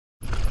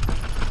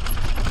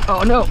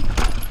Oh no!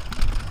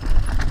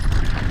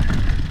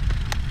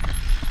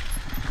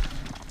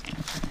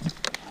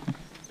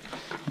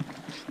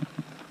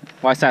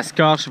 Ouais, ça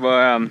scorche, je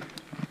vais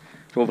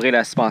ouvrir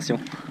la suspension.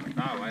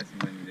 Ah ouais, c'est une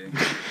bonne idée.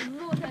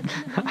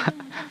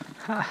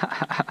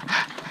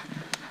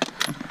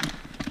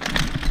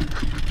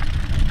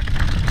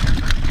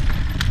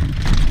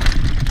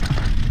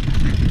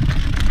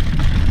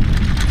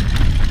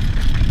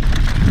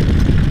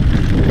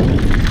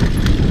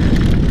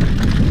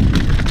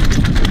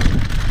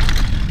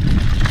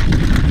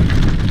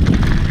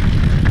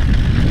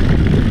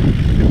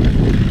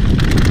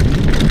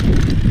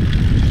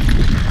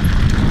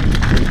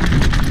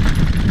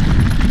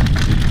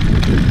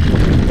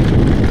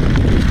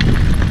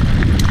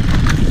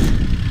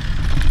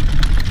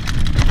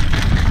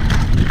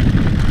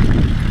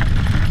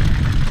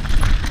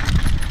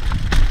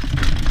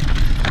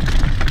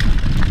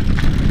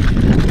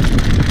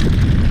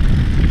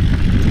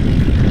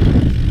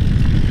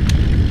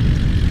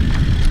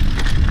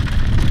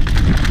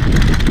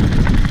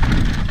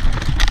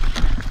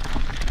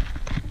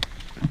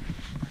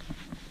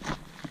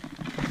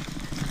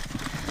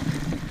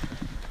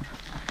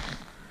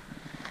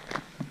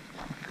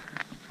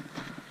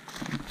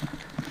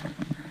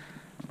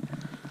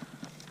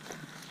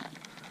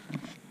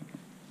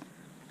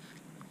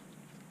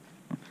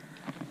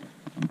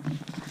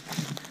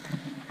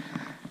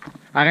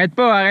 Arrête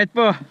pas, arrête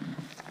pas!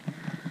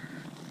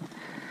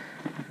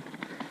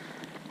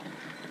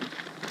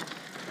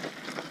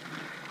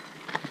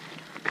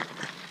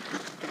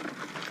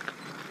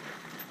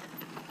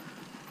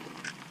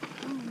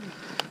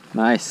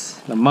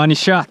 Nice, the money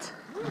shot.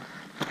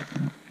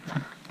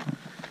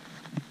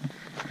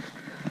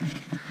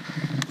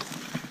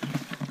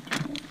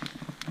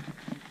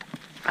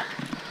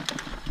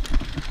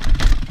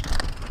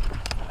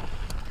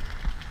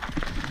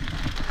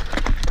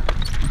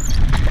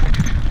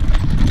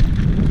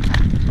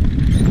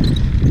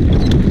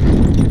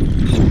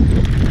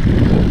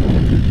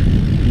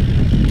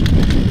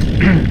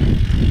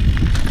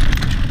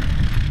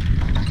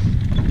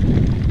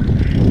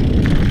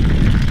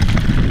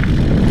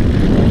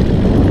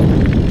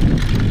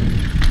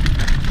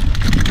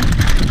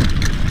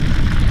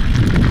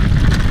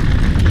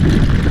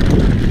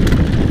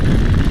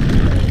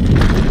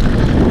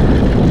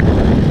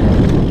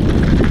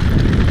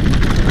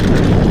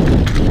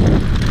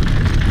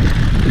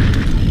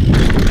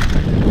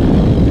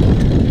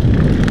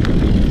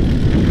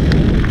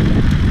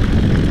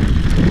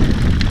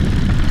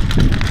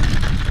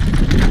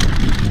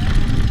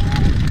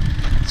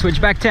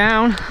 Switchback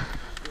town. Switchback town.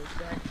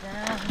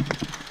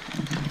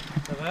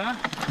 Ça va?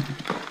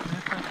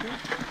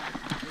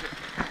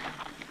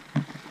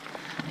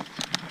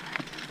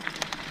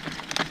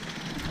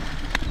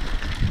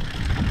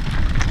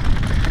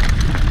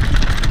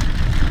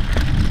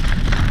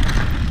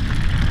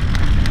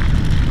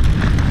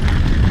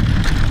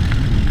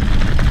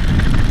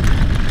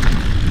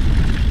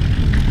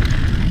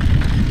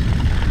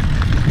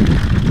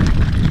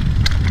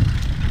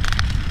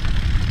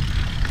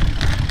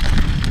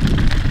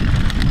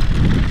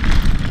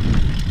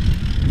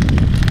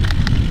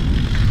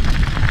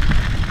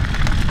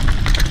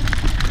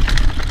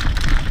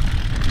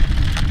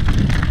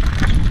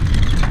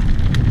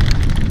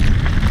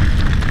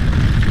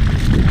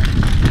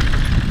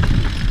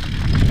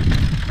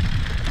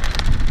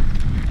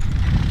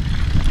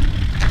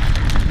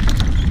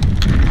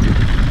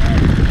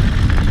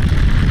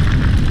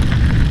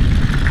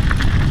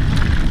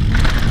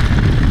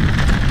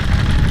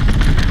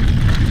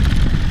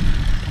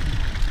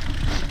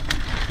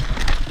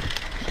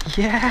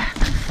 Yeah!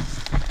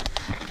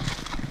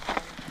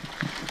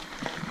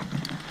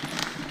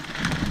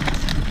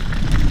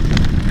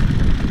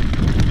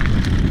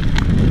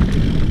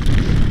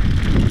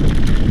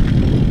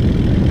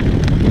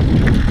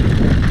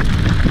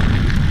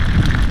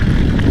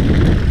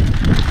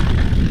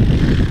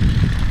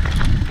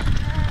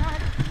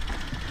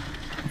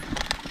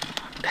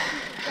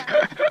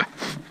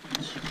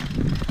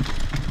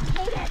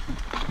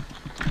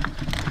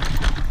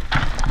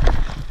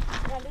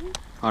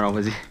 Oh non,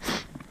 vas-y.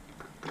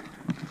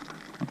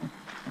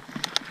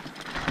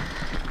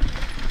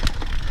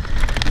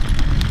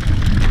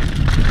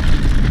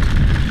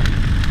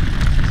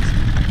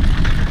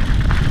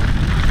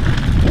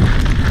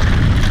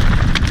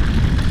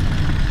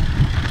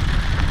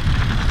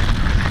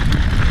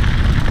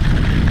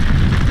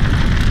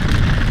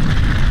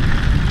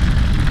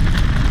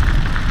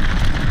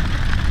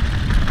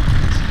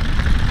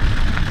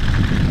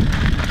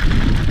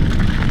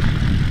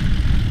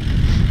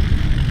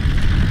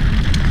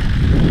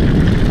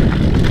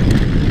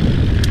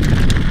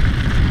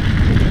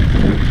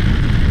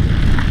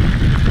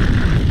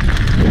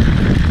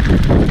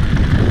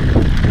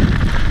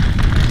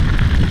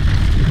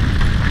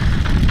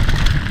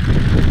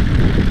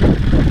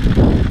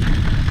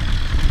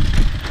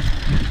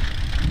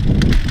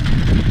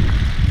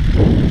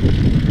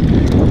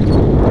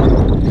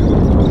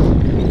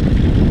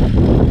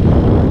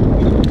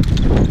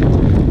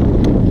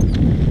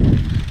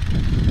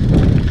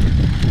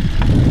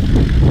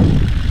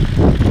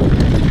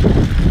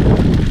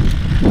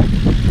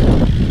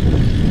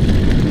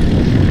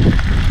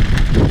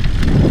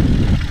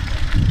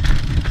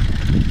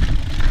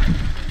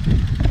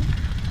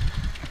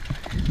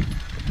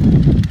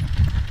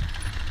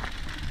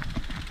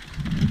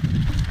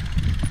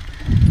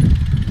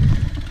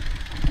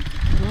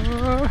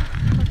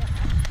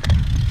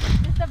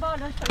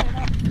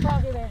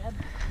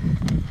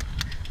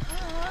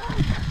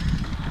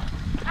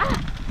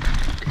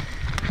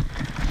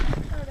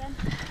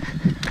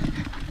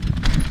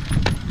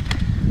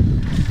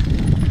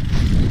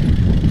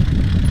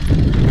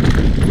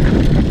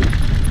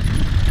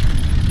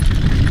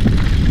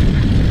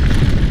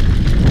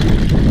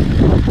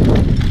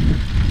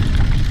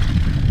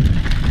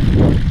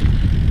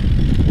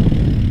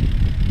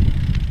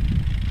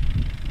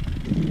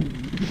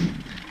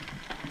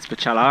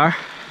 de chaleur.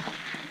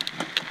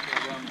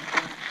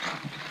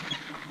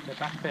 C'est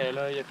parfait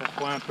là, il a fait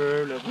froid un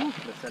peu, le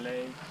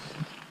soleil.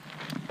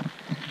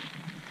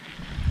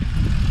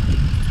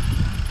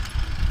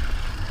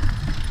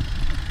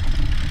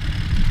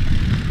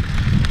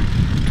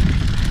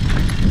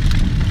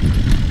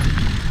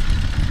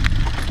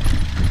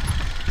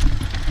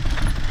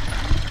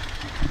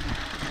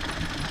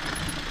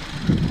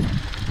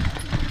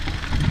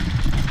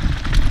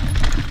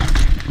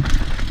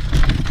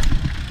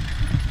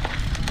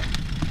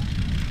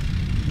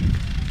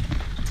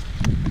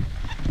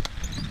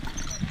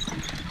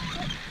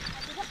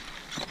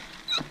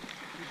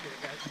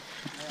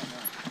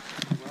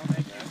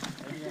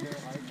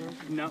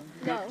 No,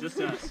 just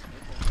us.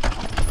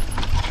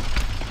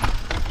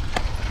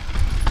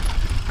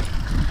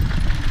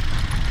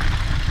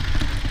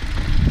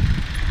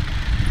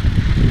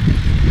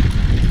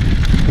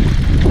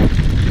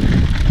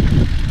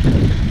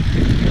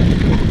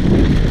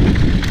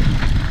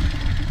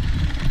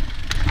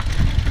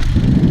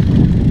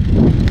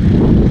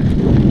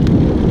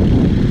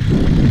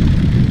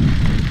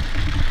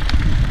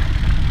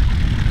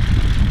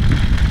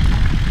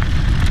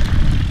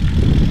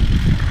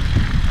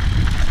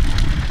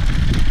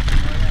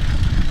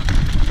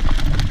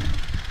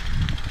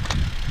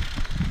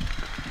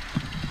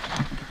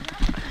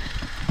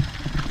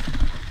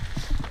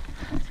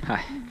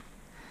 Hi.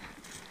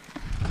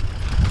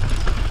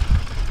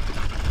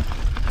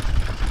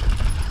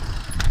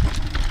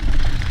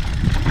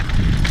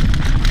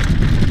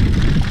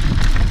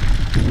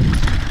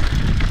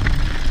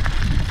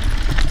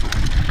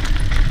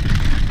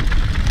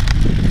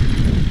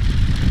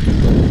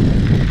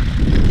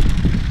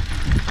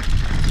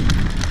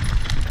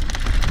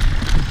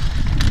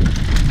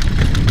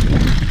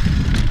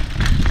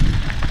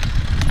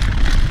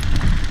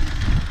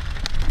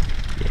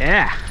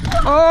 Yeah.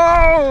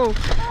 Oh!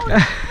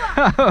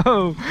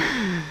 Oh!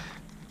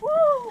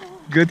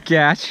 Good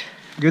catch.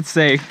 Good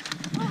save.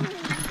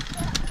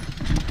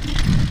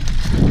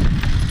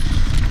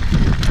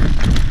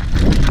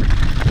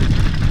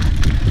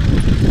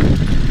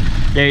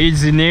 Yeah,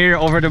 it's the near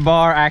over the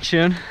bar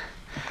action.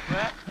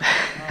 Ouais.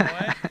 Ah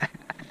ouais.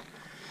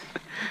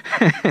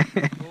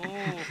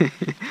 Oh.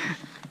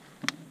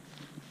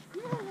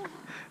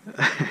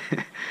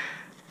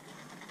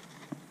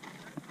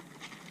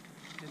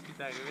 Qu'est-ce qui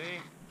t'est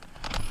arrivé?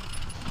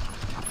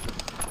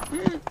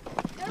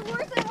 They're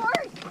worse and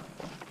worse.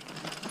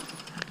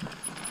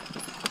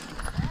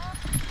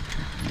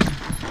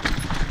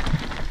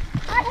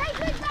 I hate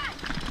switchbacks.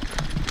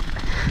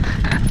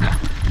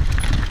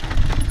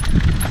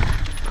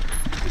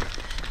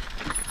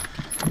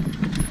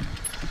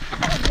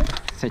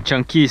 C'est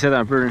chunky, ça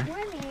un peu. Ouais,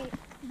 mais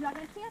je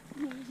l'aurais fait,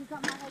 mais j'ai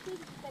comme arrêté.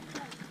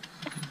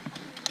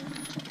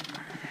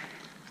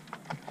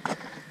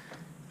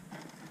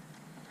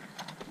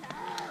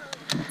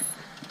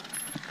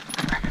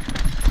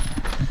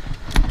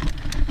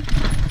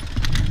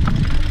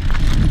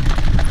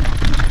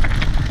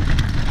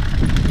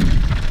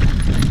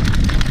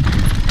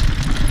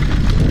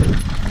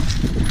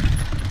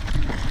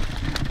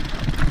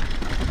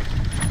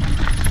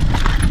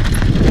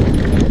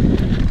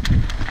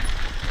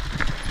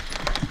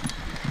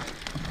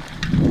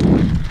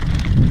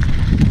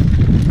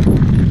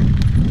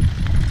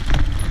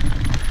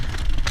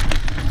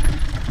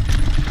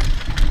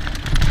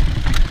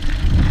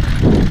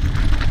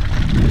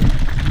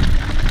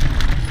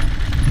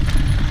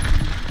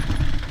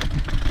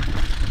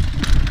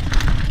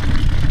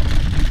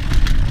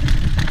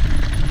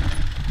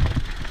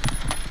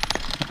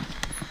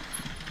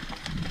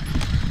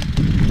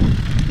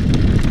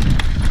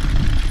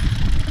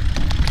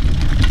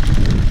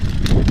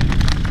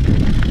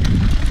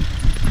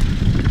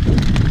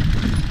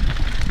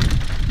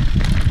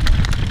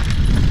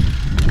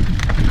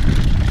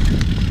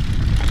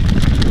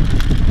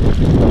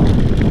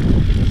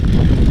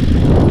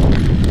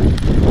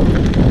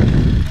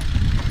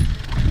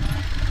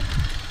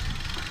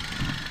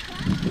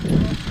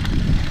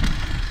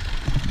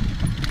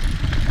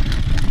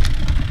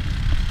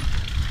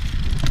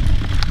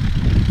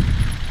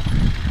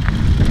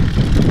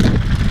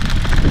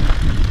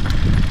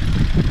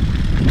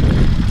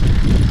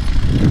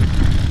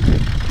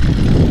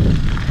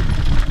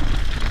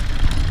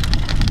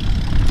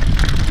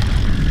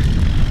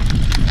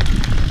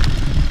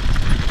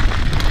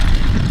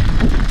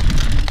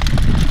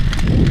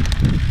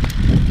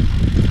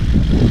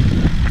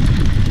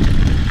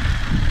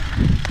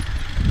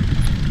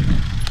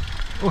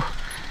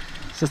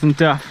 Ça c'est une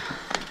tough.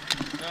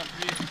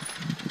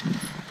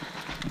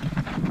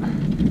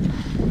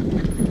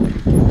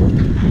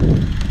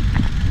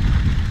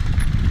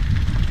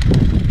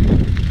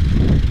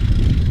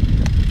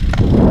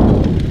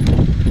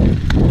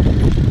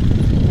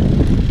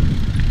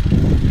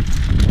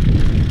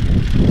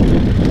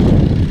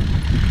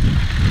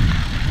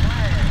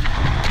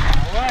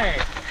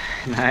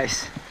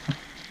 Nice.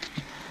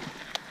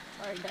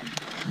 Alright, done.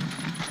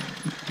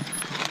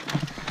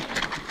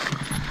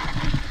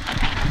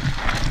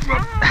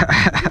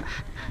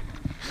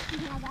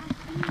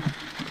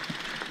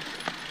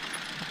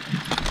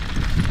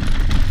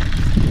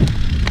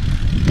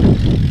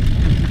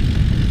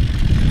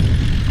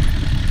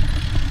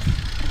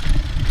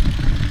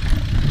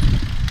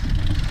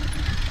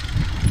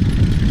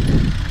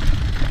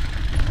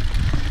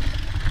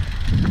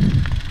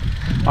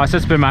 Ah, ça,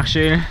 tu peux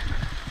marcher, là.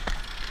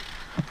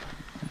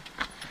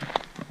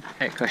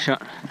 Hey, cochon.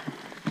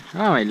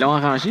 Ah, ouais, ils l'ont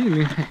arrangé,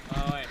 lui.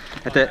 Ah ouais.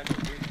 Attends.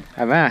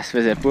 Avant, elle se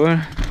faisait pas, là.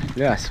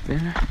 Là, elle se fait,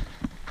 là.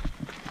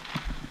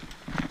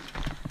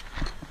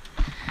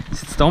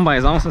 Si tu tombes, par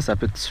exemple, ça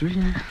peut te tuer,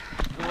 là.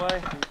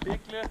 Ouais, une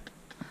pique là.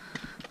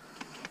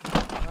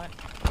 Ouais.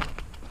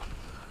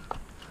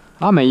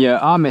 Ah, mais il y a...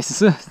 Ah, mais c'est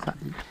ça.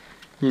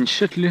 Il y a une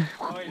chute, là. Ouais,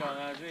 ils l'ont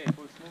rangé, elle est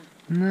pas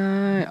smooth.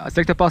 Non. Ah, c'est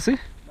là que t'as passé?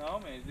 Non,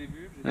 mais je l'ai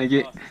vu, puis j'ai Ok.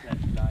 dit, ah, c'est la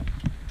blague.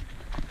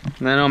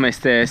 Non, non, mais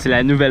c'est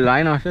la nouvelle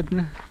line, en fait,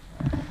 là.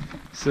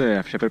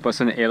 Ça, j'appelle pas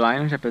ça une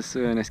airline, j'appelle ça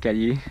un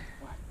escalier.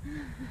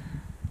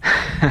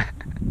 Ouais.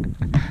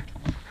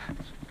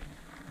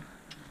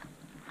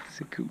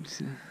 C'est cool,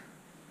 ça.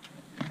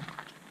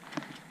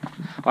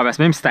 Ouais, parce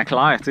que même si t'as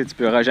clair, tu sais, tu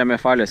pourras jamais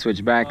faire le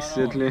switchback Ah, ici,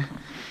 non. là.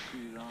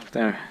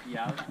 Putain,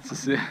 c'est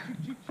ça.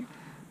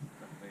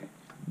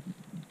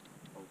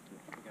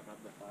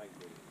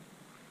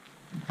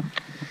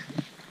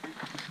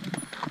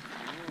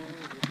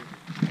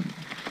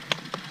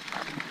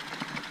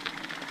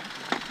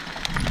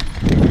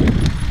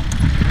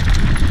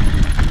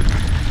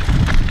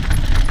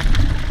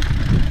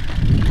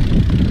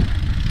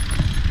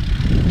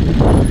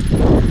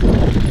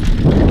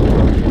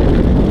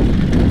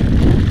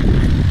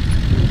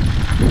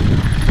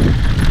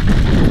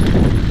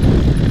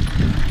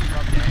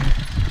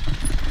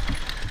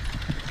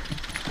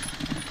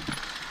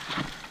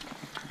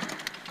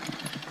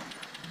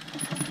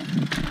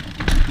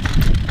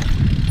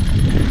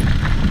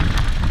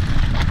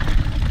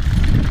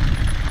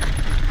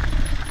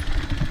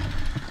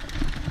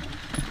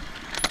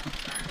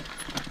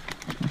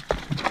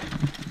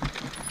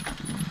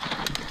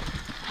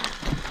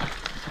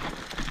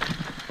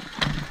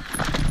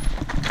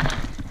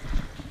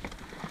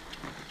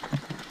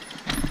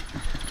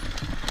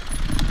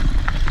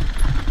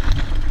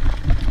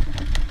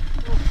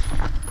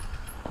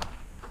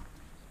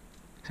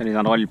 C'est un des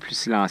endroits les plus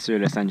silencieux à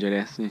Los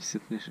Angeles, ici,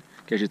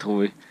 que j'ai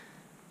trouvé.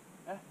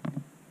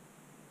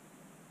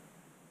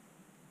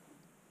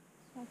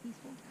 Tu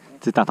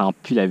sais, t'entends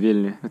plus la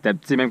ville. Tu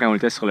sais, même quand on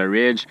était sur le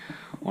ridge,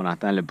 on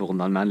entend le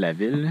bourdonnement de la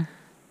ville. Là.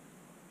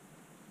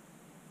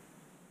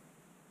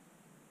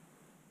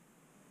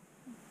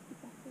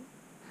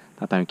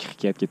 T'entends un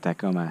cricket qui était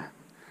comme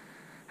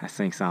à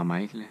 500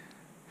 mètres. Là.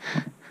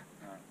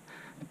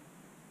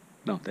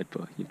 Non, peut-être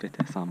pas. Il est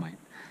peut-être à 100 mètres.